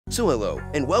So hello,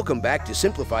 and welcome back to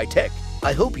Simplify Tech.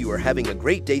 I hope you are having a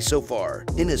great day so far.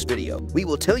 In this video, we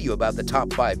will tell you about the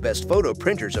top 5 best photo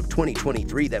printers of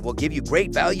 2023 that will give you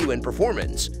great value and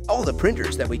performance. All the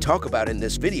printers that we talk about in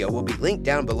this video will be linked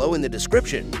down below in the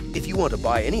description. If you want to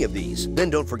buy any of these, then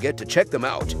don't forget to check them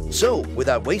out. So,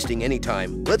 without wasting any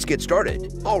time, let's get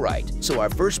started. Alright, so our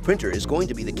first printer is going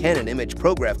to be the Canon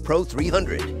Imageprograph Pro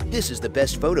 300. This is the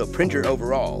best photo printer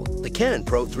overall. The Canon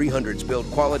Pro 300's build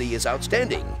quality is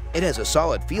outstanding. It has a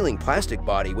solid feeling plastic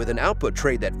body with an output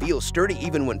tray that feels sturdy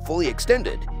even when fully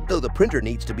extended. Though the printer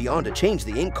needs to be on to change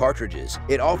the ink cartridges,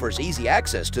 it offers easy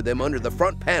access to them under the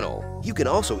front panel. You can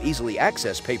also easily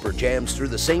access paper jams through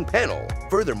the same panel.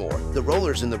 Furthermore, the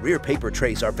rollers in the rear paper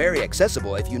trays are very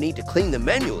accessible if you need to clean them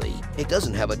manually. It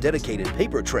doesn't have a dedicated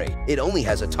paper tray. It only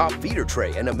has a top feeder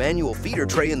tray and a manual feeder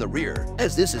tray in the rear.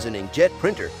 As this is an inkjet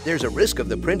printer, there's a risk of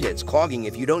the printheads clogging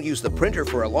if you don't use the printer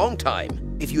for a long time.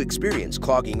 If you experience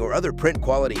clogging or other print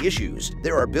quality issues,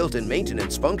 there are built-in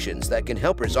maintenance functions that can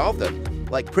help resolve them,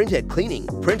 like printhead cleaning,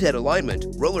 printhead alignment,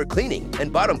 roller cleaning,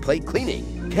 and bottom plate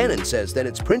cleaning. Canon says that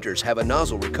its printers have a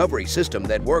nozzle recovery system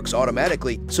that works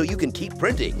automatically so you can keep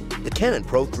printing. The Canon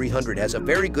Pro 300 has a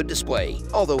very good display.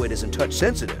 Although it isn't touch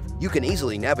sensitive, you can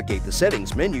easily navigate the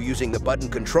settings menu using the button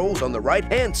controls on the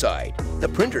right-hand side. The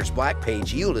printer's black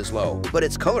page yield is low, but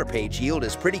its color page yield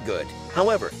is pretty good.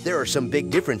 However, there are some big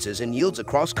differences in yields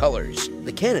across colors.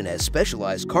 The Canon has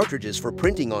specialized cartridges for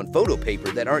printing on photo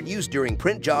paper that aren't used during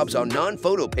print jobs on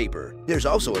non-photo paper. There's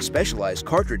also a specialized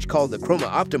cartridge called the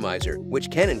Chroma Optimizer, which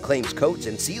Canon claims coats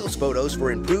and seals photos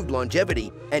for improved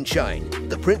longevity and shine.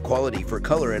 The print quality for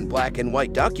color and black and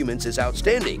white documents is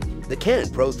outstanding. The Canon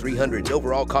Pro 300's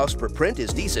overall cost per print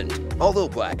is decent. Although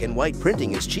black and white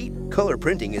printing is cheap, color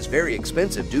printing is very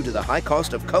expensive due to the high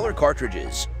cost of color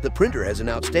cartridges. The printer has an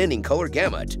outstanding color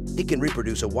gamut. It can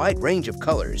reproduce a wide range of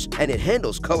colors, and it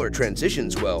handles color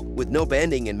transitions well, with no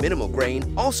banding and minimal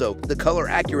grain. Also, the color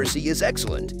accuracy is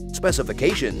excellent.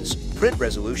 Specifications: print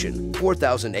resolution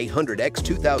 4800 x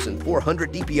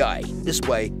 2400 dpi,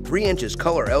 display 3 inches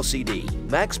color LCD,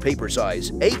 max paper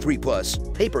size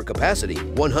A3+, paper capacity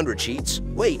 100 sheets,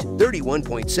 weight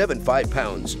 31.75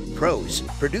 pounds. Pros: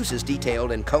 produces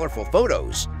detailed and colorful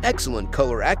photos, excellent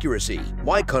color accuracy,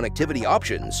 wide connectivity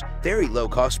options, very low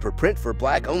cost per print for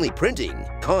black-only printing.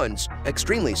 Cons: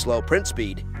 extremely slow print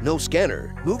speed, no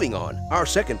scanner. Moving on, our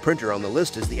second printer on the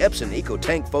list is the Epson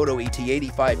EcoTank Photo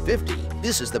ET8550.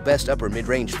 This is the best upper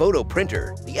mid-range photo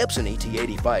printer. The Epson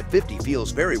ET8550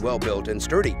 feels very well built and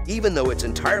sturdy, even though it's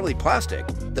entirely plastic.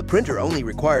 The printer only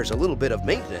requires a little bit of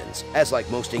maintenance, as like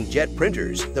most inkjet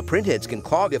printers, the printheads can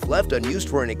clog if left unused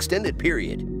for an extended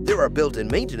period. There are built-in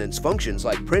maintenance functions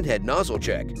like printhead nozzle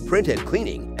check, printhead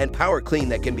cleaning, and power clean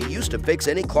that can be used to fix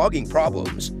any clogging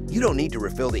problems. You don't need to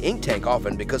refill the ink tank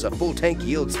often because a full tank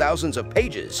yields thousands of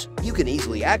pages. You can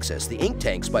easily access the ink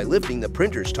tanks by lifting the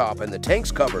printer's top and the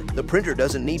tank's cover. The printer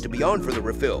doesn't need to be on for the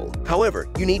refill. However,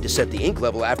 you need to set the ink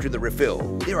level after the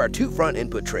refill. There are 2 front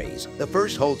input trays. The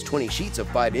first holds 20 sheets of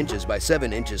 5 inches by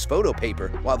 7 inches photo paper,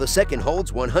 while the second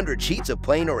holds 100 sheets of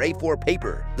plain or A4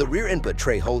 paper. The rear input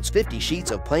tray holds 50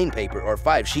 sheets of plain paper or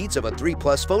 5 sheets of a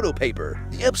 3+ photo paper.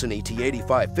 The Epson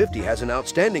ET8550 has an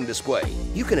outstanding display.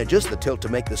 You can adjust the tilt to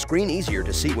make the screen easier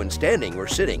to see when standing or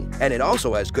sitting, and it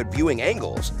also has good viewing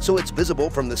angles, so it's visible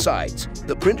from the sides.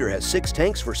 The printer has 6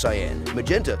 tanks for cyan,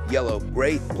 magenta, yellow,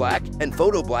 gray, black, and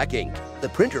photo black ink. The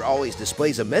printer always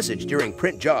displays a message during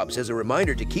print jobs as a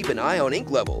reminder to keep an eye on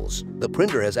ink levels. The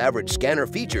printer has average scanner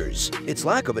features. Its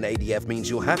lack of an ADF means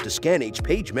you'll have to scan each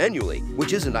page manually,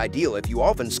 which isn't ideal if you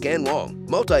often scan long,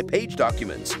 multi-page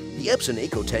documents. The Epson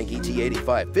EcoTank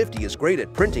ET8550 is great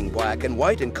at printing black and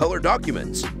white and color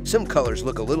documents. Some colors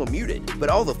look a little muted, but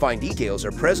all the fine details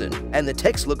are present, and the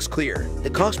text looks clear. The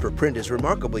cost per print is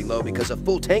remarkably low because a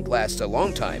full tank lasts a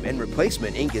long time and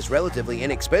replacement ink is relatively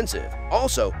inexpensive.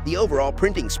 Also, the overall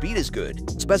printing speed is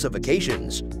good.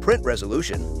 Specifications: print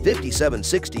resolution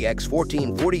 5760 x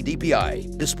 1440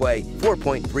 dpi, display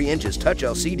 4.3 inches touch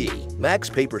LCD, max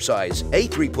paper size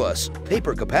A3+,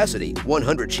 paper capacity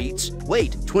 100 sheets,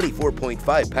 weight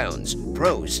 24.5 pounds.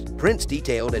 Pros: prints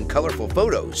detailed and colorful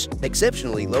photos,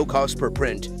 exceptionally low cost per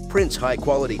print, prints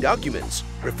high-quality documents,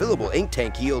 refillable ink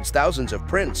tank yields thousands of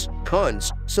prints.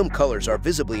 Cons: some colors are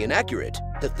visibly inaccurate.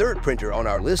 The third printer on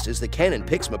our list is the Canon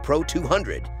PIXMA Pro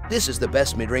 200. This is the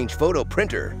best mid-range photo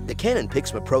printer. The Canon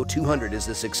PIXMA Pro 200 is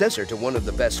the successor to one of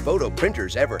the best photo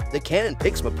printers ever, the Canon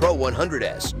PIXMA Pro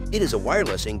 100S. It is a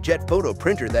wireless inkjet photo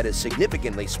printer that is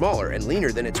significantly smaller and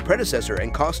leaner than its predecessor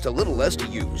and costs a little less to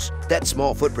use. That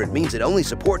small footprint means it only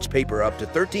supports paper up to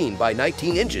 13 by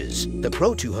 19 inches. The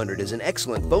Pro 200 is an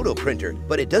excellent photo printer,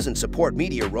 but it doesn't support media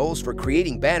multimedia roles for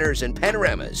creating banners and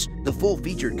panoramas. The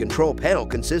full-featured control panel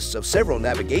consists of several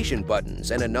navigation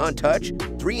buttons and a non-touch,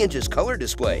 3-inch color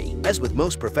display. As with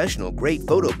most professional-grade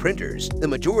photo printers, the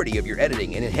majority of your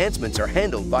editing and enhancements are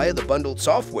handled via the bundled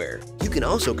software. You can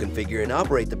also configure and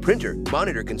operate the printer,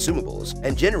 monitor consumables,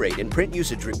 and generate and print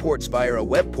usage reports via a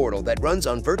web portal that runs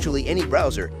on virtually any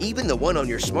browser, even the one on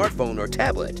your smartphone or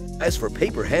tablet. As for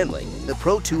paper handling, the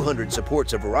Pro 200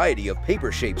 supports a variety of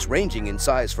paper shapes ranging in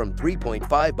size from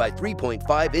 3.5 by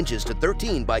 3.5 inches to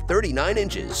 13 by 39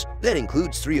 inches. That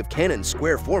includes 3 of Canon's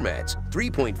square formats,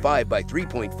 3.5 by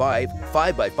 3.5,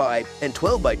 5 by 5, and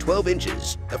 12 by 12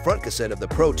 inches. The front cassette of the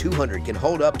Pro 200 can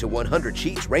hold up to 100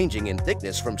 sheets ranging in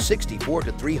thickness from 64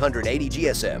 to 380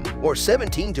 GSM, or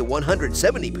 17 to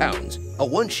 170 pounds. A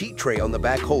one-sheet tray on the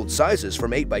back holds sizes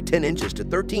from 8 by 10 inches to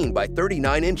 13 by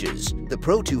 39 inches. The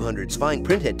Pro 200's fine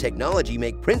printhead technology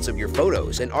make prints of your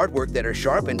photos and artwork that are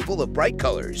sharp and full of bright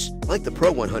colors. Like the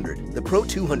Pro 100, the Pro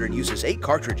 200 uses 8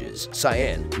 cartridges: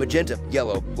 cyan, magenta,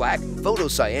 yellow, black, photo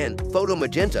cyan, photo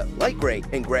magenta, light gray,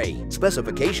 and gray.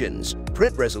 Specifications: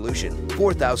 print resolution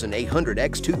 4800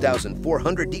 x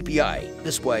 2400 dpi,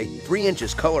 display 3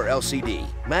 inches color LCD,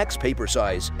 max paper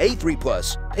size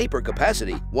A3+, paper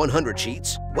capacity 100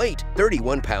 sheets, weight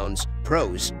 31 pounds.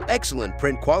 Pros: excellent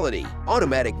print quality,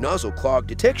 automatic nozzle clog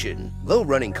detection, low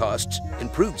running costs,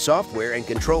 improved software and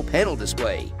control panel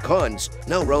display. Cons: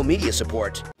 no RAW media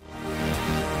support.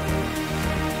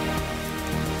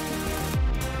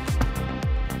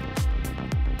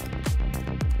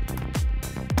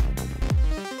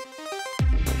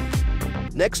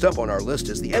 Next up on our list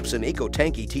is the Epson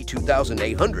EcoTank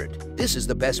ET2800. This is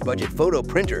the best budget photo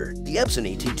printer. The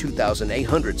Epson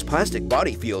ET2800's plastic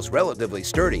body feels relatively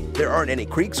sturdy. There aren't any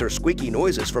creaks or squeaky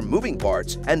noises from moving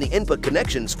parts, and the input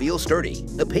connections feel sturdy.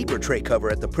 The paper tray cover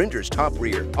at the printer's top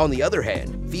rear, on the other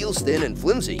hand, feels thin and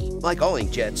flimsy. Like all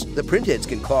inkjets, the printheads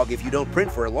can clog if you don't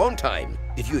print for a long time.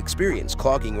 If you experience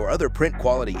clogging or other print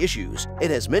quality issues, it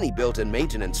has many built-in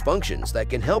maintenance functions that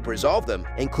can help resolve them,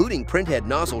 including printhead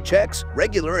nozzle checks,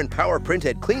 regular and power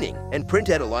printhead cleaning, and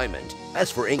printhead alignment. As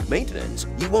for ink maintenance,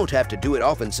 you won't have to do it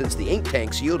often since the ink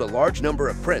tanks yield a large number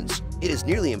of prints. It is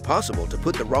nearly impossible to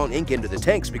put the wrong ink into the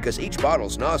tanks because each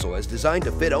bottle's nozzle is designed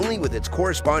to fit only with its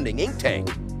corresponding ink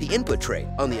tank. The input tray,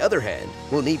 on the other hand,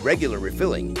 will need regular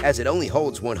refilling as it only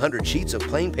holds 100 sheets of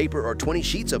plain paper or 20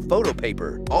 sheets of photo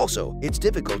paper. Also, it's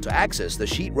difficult to access the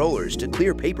sheet rollers to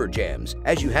clear paper jams,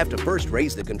 as you have to first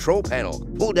raise the control panel,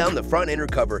 pull down the front inner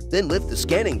cover, then lift the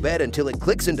scanning bed until it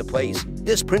clicks into place.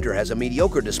 This printer has a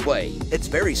mediocre display. It's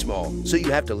very small, so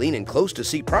you have to lean in close to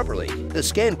see properly. The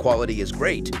scan quality is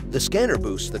great. The scanner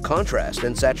boosts the contrast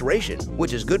and saturation,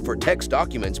 which is good for text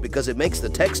documents because it makes the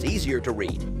text easier to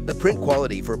read. The print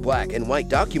quality for black and white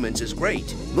documents is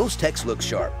great. Most text looks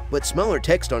sharp, but smaller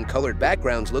text on colored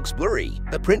backgrounds looks blurry.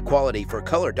 The print quality for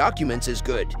color documents is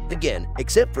good. Again,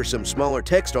 except for some smaller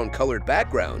text on colored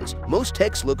backgrounds, most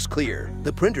text looks clear.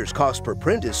 The printer's cost per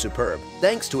print is superb,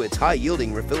 thanks to its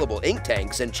high-yielding refillable ink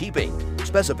tanks and cheap ink.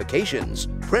 Specifications: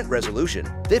 print resolution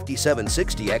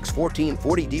 5760 x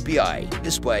 1440 dpi,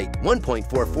 display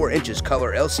 1.44 inches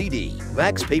color LCD,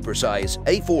 max paper size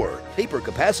A4, paper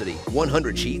capacity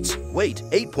 100 sheets, weight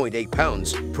 8.8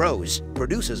 pounds. Pros: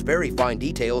 produces very fine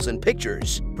details and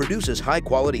pictures, produces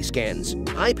high-quality scans,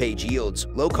 high page yields,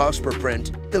 low cost per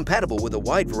print, compatible with a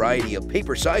wide variety of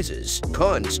paper sizes.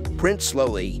 Cons: print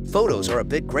slowly, photos are a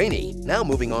bit grainy. Now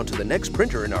moving on to the next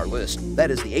printer in our list,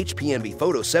 that is the HP Envy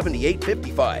Photo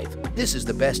 7855. This is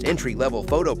the best entry-level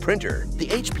photo printer. The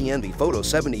HP Envy Photo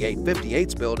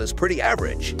 7858's build is pretty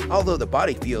average. Although the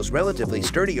body feels relatively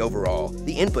sturdy overall,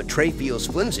 the input tray feels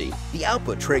flimsy. The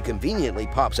output tray conveniently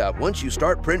pops out once you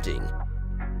start printing,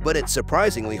 but it's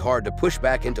surprisingly hard to push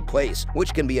back into place,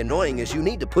 which can be annoying as you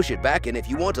need to push it back in if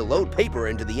you want to load paper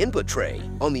into the input tray.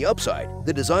 On the upside,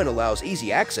 the design allows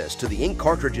easy access to the ink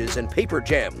cartridges and paper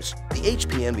jams. The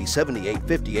HP Envy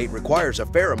 7858 requires a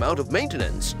fair amount of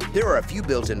maintenance. There are a few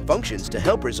built-in functions to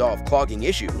help resolve clogging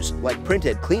issues, like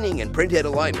printhead cleaning and printhead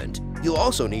alignment. You'll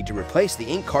also need to replace the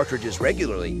ink cartridges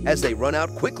regularly as they run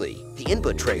out quickly. The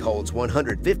input tray holds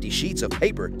 150 sheets of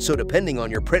paper, so depending on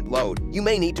your print load, you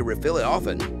may need to refill it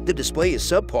often. The display is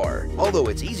subpar. Although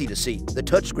it's easy to see, the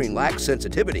touchscreen lacks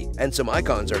sensitivity and some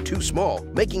icons are too small,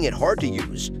 making it hard to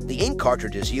use. The ink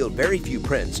cartridges yield very few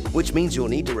prints, which means you'll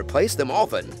need to replace them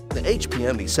often. The HP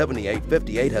Envy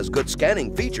 7858 has good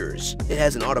scanning features. It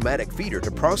has an automatic feeder to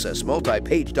process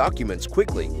multi-page documents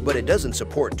quickly, but it doesn't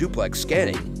support duplex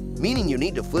scanning, meaning you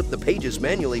need to flip the pages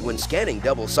manually when scanning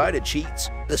double-sided sheets.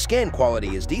 The scan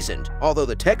quality is decent, although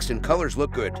the text and colors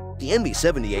look good. The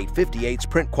NB7858's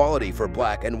print quality for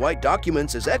black and white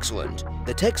documents is excellent.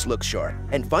 The text looks sharp,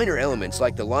 and finer elements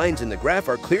like the lines in the graph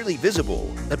are clearly visible.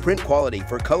 The print quality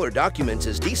for color documents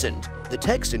is decent. The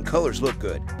text and colors look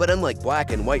good, but unlike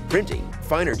black and white printing,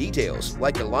 finer details,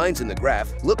 like the lines in the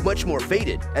graph, look much more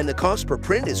faded, and the cost per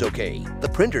print is okay. The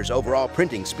printer's overall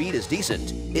printing speed is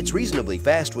decent. It's reasonably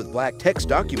fast with black text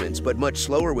documents, but much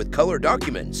slower with color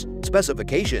documents.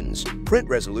 Specifications: print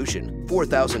resolution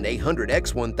 4800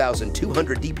 x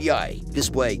 1200 dpi,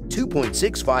 display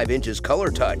 2.65 inches,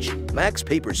 color touch, max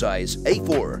paper size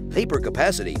A4, paper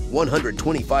capacity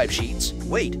 125 sheets,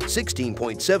 weight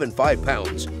 16.75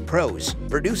 pounds. Pros: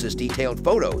 produces detailed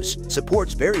photos,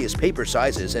 supports various paper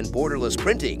sizes and borderless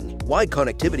printing, wide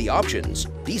connectivity options,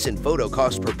 decent photo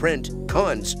cost per print.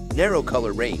 Cons: narrow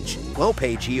color range, low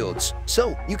page yields,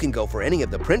 so you can go for any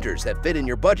of the printers that fit in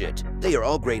your budget. They are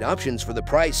all great options for the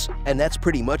price, and that's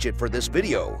pretty much it for this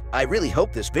video. I really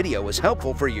hope this video was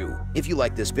helpful for you. If you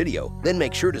like this video, then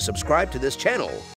make sure to subscribe to this channel.